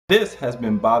This has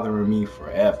been bothering me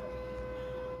forever.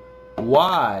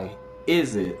 Why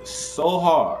is it so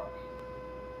hard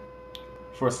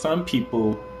for some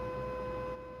people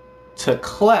to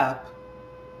clap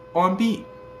on beat?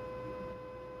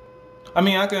 I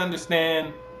mean, I can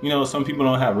understand, some people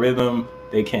don't have rhythm,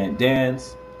 they can't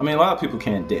dance. I mean, a lot of people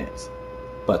can't dance.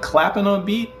 But clapping on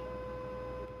beat,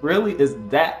 really, is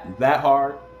that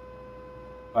hard?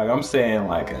 Like, I'm saying,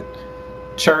 like at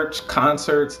church,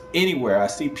 concerts, anywhere, I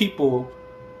see people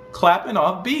clapping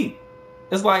off beat.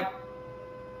 It's like,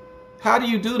 how do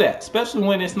you do that? Especially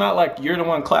when it's not like you're the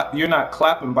one you're not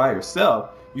clapping by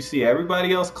yourself. You see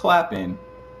everybody else clapping.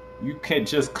 You can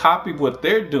just copy what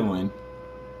they're doing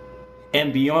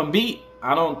and be on beat.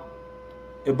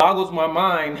 It boggles my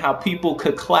mind how people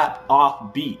could clap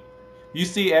off beat. You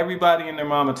see everybody and their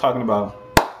mama talking about,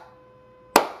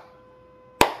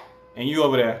 and you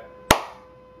over there.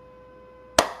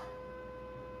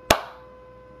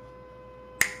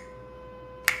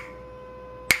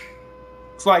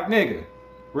 It's like, nigga,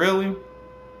 really?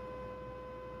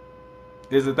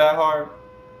 Is it that hard?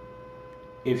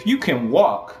 If you can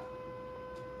walk,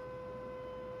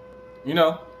 you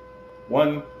know,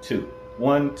 1, 2,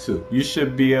 1, 2, you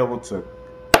should be able to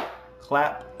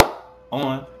clap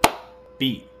on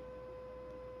beat.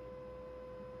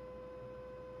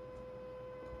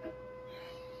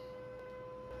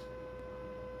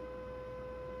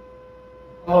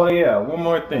 Oh yeah, one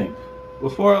more thing.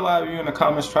 Before a lot of you in the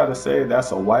comments try to say that's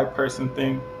a white person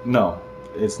thing, no,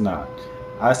 it's not.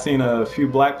 I seen a few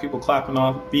black people clapping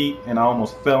off beat and I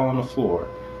almost fell on the floor.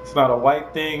 It's not a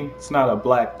white thing, it's not a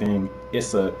black thing,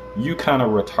 it's a you kind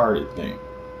of retarded thing.